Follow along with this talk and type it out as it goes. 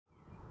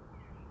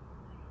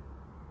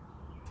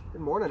Good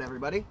morning,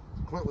 everybody.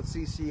 Clint with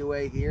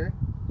CCUA here.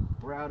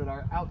 We're out at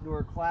our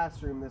outdoor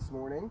classroom this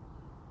morning.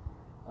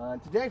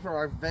 Today for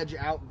our Veg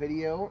Out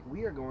video,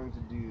 we are going to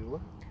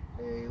do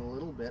a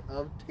little bit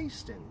of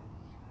tasting.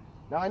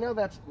 Now I know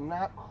that's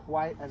not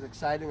quite as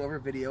exciting over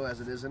video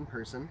as it is in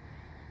person,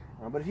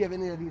 but if you have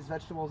any of these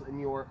vegetables in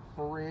your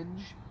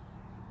fridge,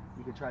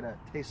 you can try to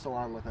taste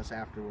along with us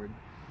afterward.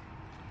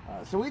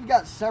 So we've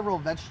got several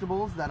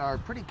vegetables that are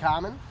pretty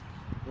common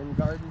in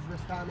gardens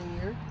this time of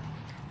year.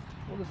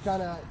 We'll just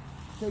kind of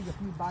take a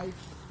few bites,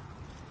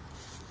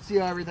 see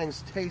how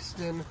everything's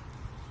tasting,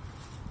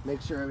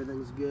 make sure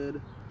everything's good.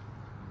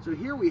 So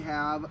here we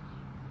have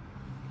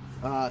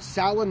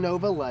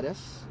Salanova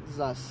lettuce. This is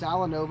a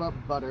Salanova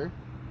butter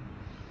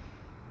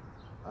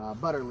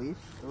leaf.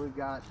 And we've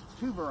got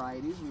two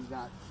varieties. We've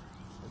got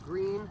a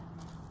green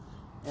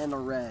and a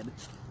red.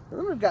 And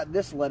then we've got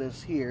this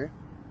lettuce here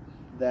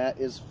that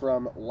is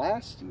from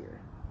last year.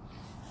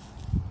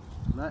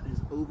 And that is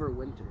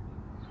overwintered.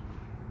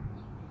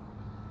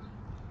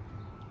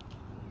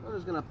 I'm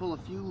just going to pull a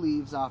few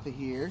leaves off of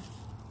here.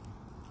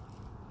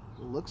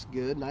 It looks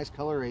good, nice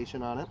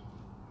coloration on it.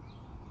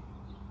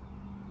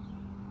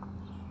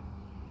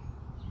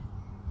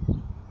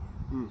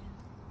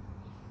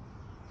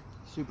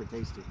 Super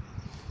tasty.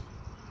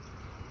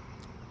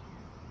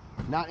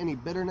 Not any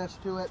bitterness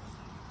to it.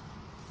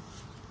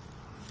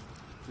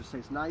 Just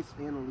tastes nice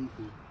and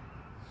leafy.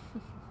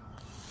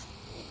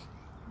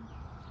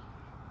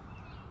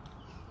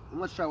 And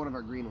let's try one of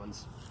our green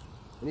ones.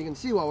 And you can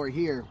see while we're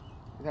here,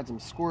 we've got some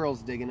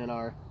squirrels digging in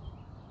our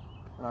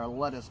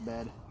lettuce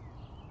bed.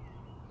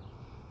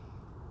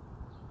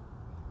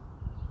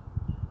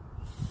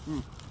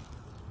 And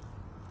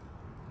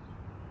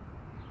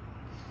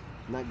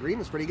that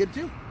green is pretty good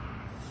too.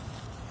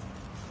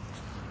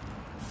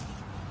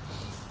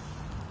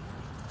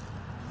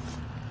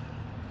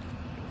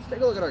 Let's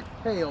take a look at our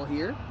kale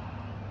here.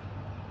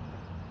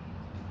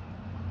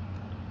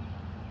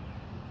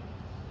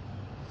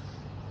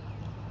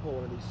 Pull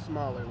one of these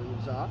smaller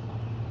leaves off.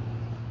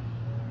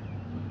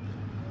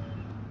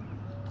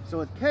 So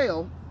with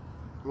kale,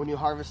 when you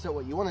harvest it,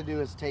 what you want to do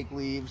is take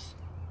leaves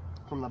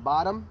from the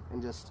bottom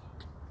and just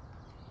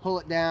pull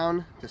it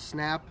down to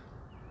snap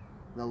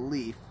the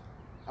leaf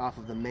off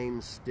of the main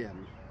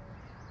stem.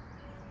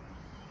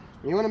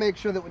 And you want to make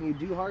sure that when you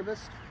do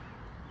harvest,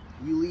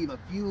 you leave a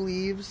few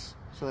leaves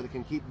so that it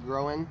can keep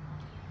growing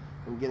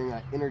and getting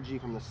that energy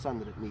from the sun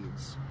that it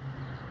needs.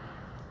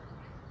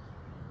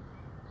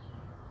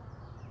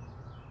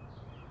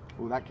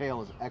 Ooh, that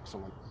kale is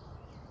excellent.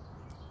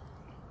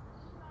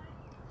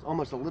 It's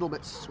almost a little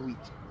bit sweet.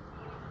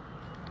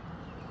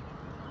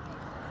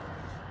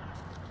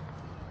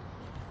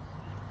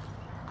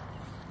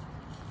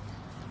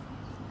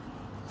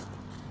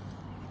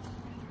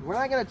 We're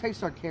not going to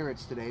taste our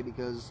carrots today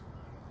because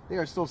they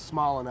are still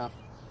small enough.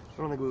 I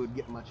don't think we would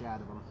get much out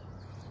of them.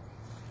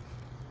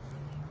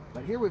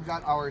 But here we've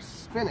got our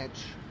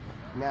spinach.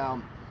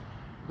 Now,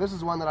 this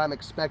is one that I'm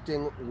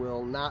expecting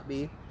will not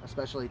be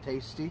especially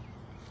tasty.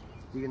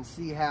 You can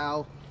see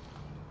how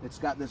it's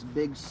got this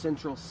big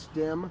central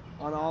stem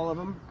on all of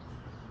them.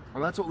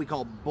 And that's what we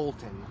call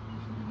bolting.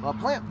 Well, a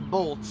plant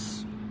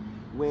bolts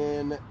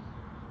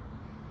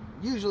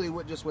usually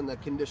just when the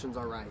conditions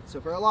are right. So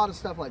for a lot of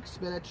stuff like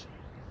spinach,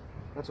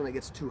 that's when it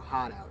gets too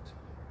hot out.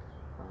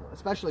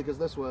 Especially because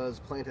this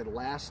was planted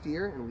last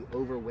year and we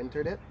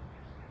overwintered it.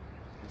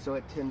 And so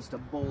it tends to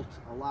bolt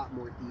a lot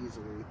more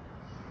easily.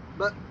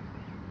 But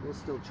we'll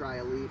still try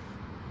a leaf.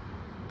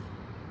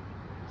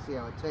 See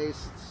how it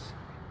tastes.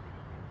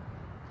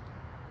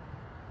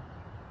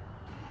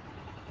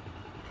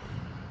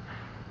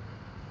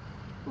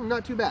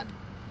 Not too bad.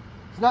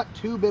 It's not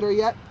too bitter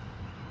yet.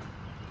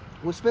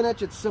 With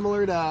spinach, it's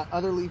similar to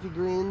other leafy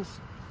greens.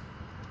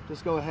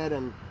 Just go ahead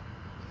and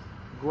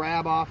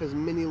grab off as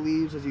many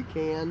leaves as you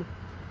can,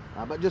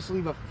 but just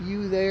leave a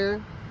few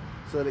there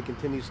so that it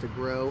continues to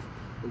grow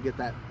and get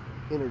that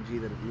energy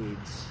that it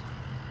needs.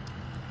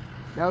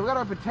 Now we've got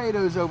our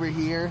potatoes over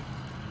here,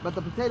 but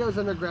the potatoes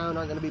underground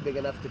aren't going to be big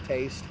enough to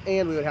taste,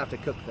 and we would have to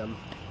cook them.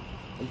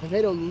 And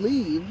potato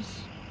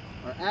leaves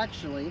are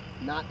actually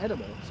not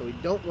edible, so we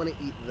don't want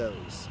to eat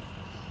those.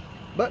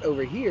 But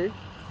over here,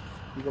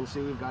 you can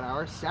see we've got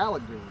our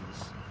salad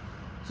greens.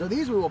 So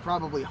these we will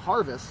probably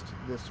harvest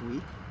this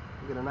week.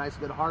 We'll get a nice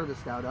good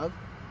harvest out of.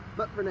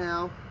 But for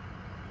now,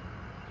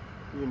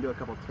 we can do a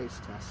couple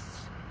taste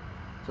tests.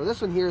 So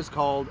this one here is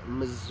called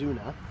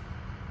Mizuna.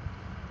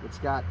 It's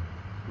got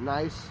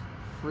nice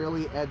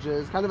frilly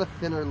edges, kind of a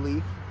thinner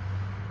leaf.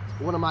 It's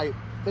one of my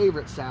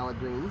favorite salad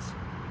greens.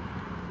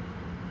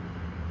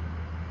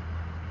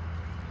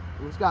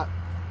 And it's got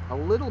a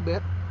little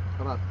bit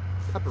of a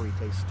peppery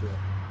taste to it.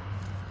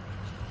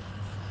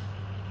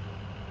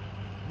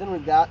 Then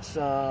we've got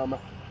some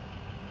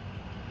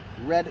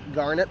red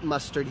garnet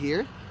mustard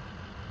here.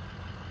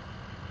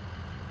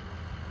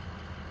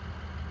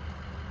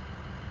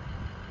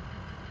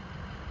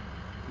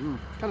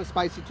 Kind of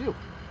spicy too.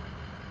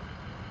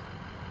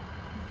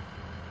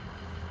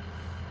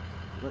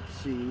 Let's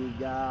see, we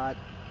got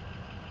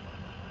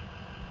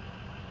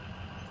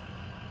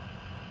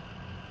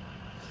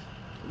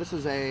This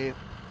is a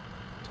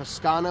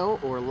Toscano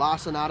or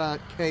Lacinato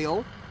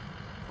kale,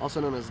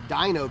 also known as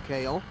dino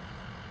kale.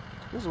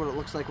 This is what it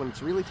looks like when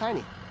it's really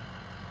tiny.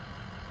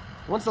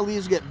 Once the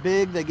leaves get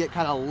big, they get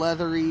kind of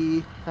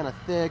leathery, kind of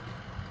thick,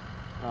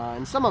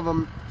 and some of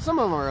them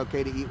are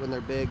okay to eat when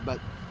they're big, but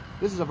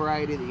this is a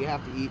variety that you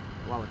have to eat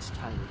while it's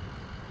tiny.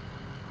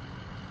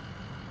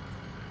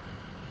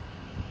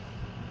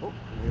 Oh,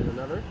 here's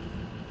another.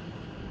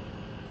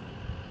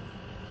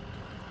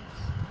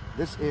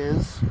 This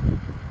is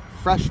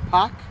fresh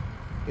pak.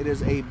 It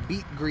is a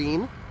beet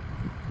green.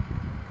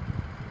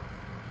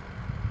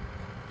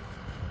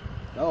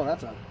 Oh,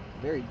 that's a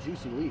very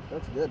juicy leaf.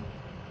 That's good.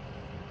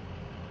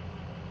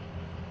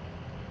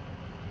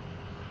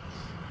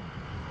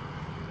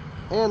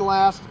 And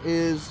last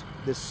is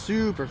this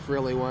super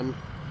frilly one,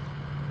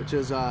 which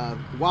is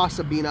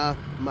wasabina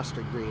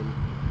mustard green.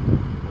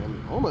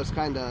 And almost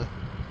kind of,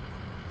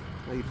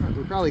 well, you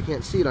probably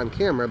can't see it on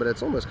camera, but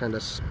it's almost kind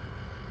of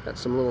got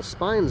some little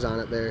spines on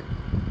it there.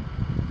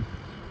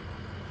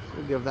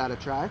 We'll give that a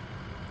try.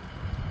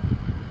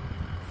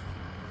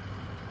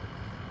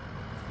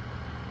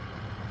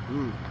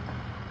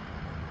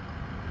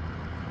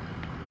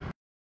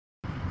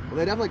 Well,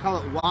 they definitely call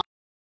it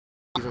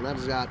wasabi, and that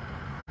has got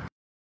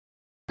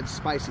a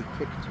spicy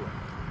kick to it.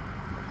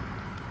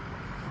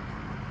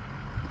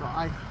 So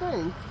I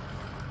think,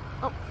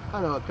 oh,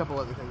 I know a couple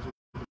other things.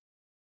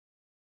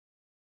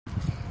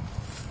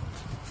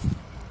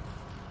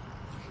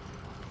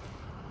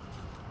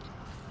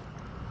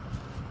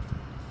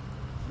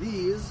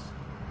 These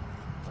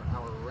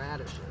are our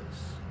radishes.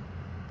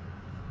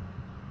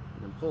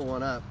 I'm going to pull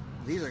one up.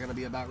 These are going to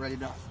be about ready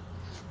to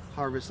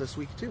harvest this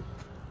week too.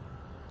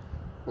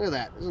 Look at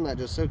that. Isn't that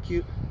just so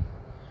cute?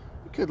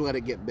 We could let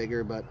it get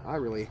bigger, but I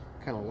really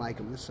kind of like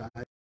them this size.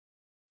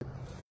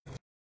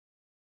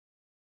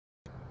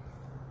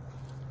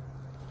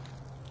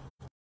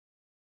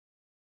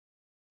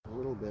 A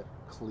little bit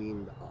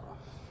cleaned off.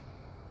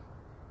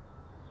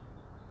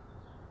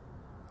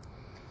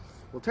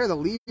 We'll tear the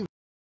leaves.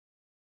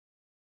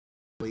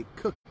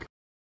 Cook.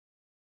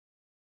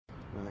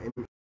 And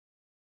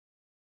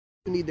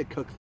you need to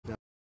cook them.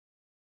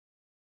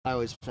 I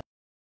always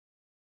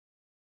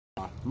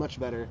found much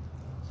better.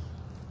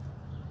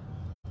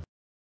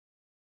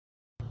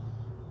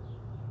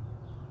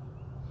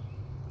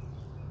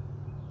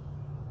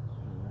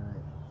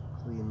 Alright,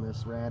 clean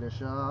this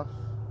radish off.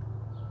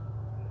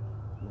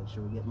 Make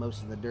sure we get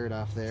most of the dirt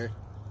off there.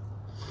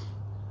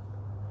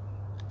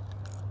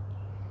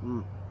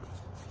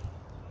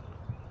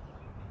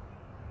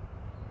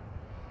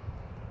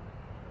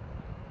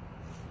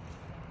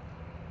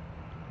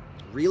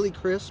 Really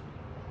crisp,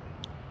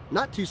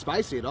 not too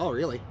spicy at all,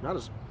 really.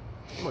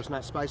 Almost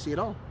not spicy at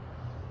all.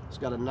 It's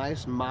got a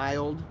nice,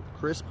 mild,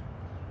 crisp,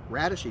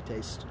 radishy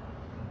taste.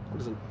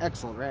 It is an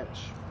excellent radish.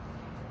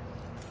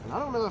 And I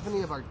don't know if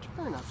any of our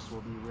turnips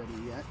will be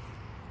ready yet.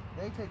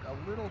 They take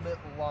a little bit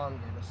longer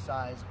to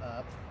size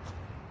up.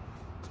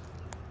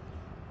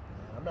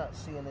 I'm not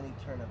seeing any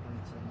turnip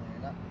roots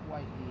in there, not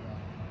quite yet.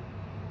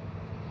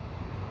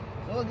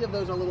 So we'll give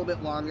those a little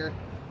bit longer.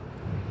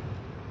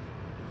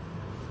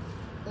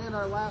 And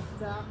our last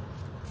stop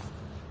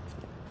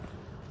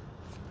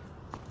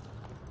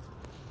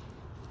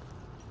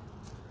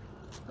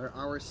are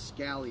our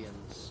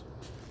scallions.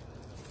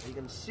 You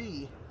can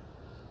see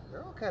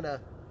they're all kind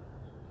of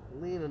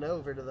leaning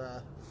over to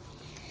the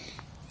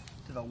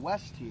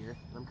west here.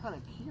 I'm kind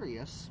of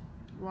curious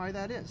why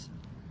that is.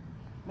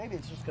 Maybe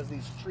it's just because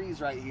these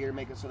trees right here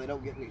make it so they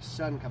don't get any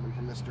sun coming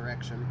from this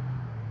direction.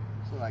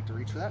 So I like to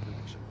reach for that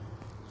direction.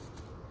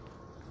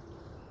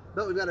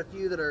 But we've got a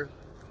few that are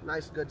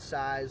nice, good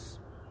size.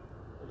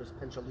 We'll just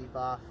pinch a leaf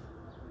off.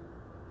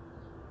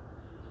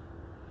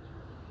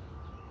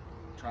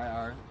 Try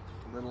our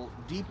little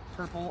deep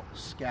purple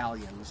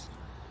scallions.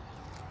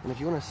 And if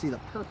you want to see the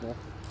purple,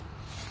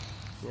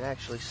 you can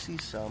actually see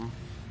some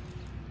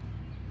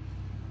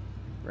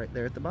right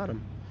there at the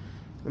bottom.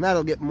 And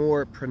that'll get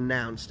more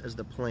pronounced as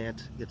the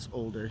plant gets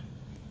older.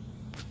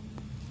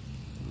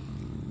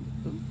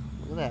 Ooh,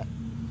 look at that.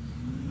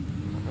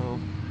 Uh-oh.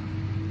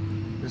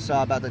 Just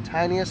saw about the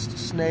tiniest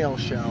snail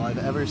shell I've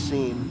ever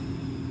seen.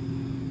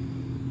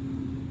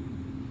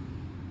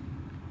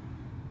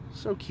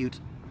 So cute.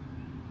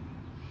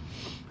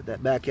 Put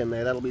that back in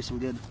there. That'll be some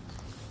good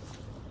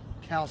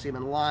calcium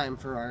and lime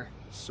for our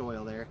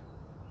soil there.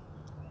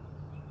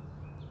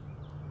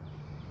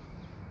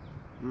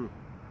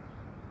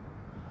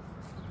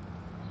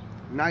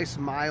 Nice,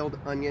 mild,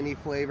 oniony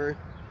flavor.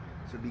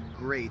 This would be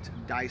great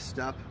diced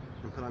up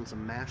and put on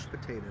some mashed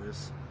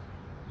potatoes.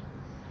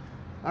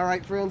 All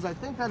right, friends, I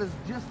think that is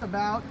just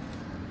about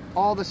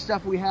all the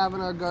stuff we have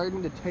in our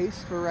garden to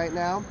taste for right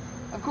now.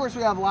 Of course,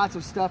 we have lots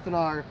of stuff in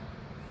our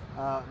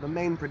the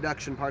main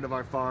production part of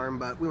our farm,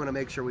 but we want to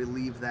make sure we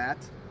leave that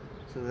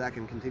so that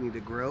can continue to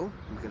grow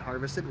and we can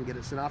harvest it and get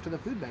it sent off to the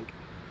food bank.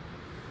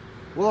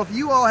 Well, if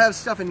you all have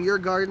stuff in your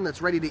garden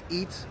that's ready to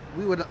eat,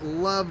 we would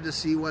love to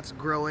see what's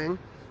growing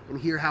and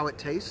hear how it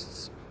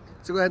tastes.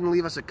 So go ahead and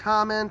leave us a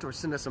comment or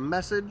send us a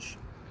message.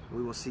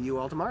 We will see you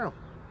all tomorrow.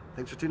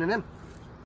 Thanks for tuning in.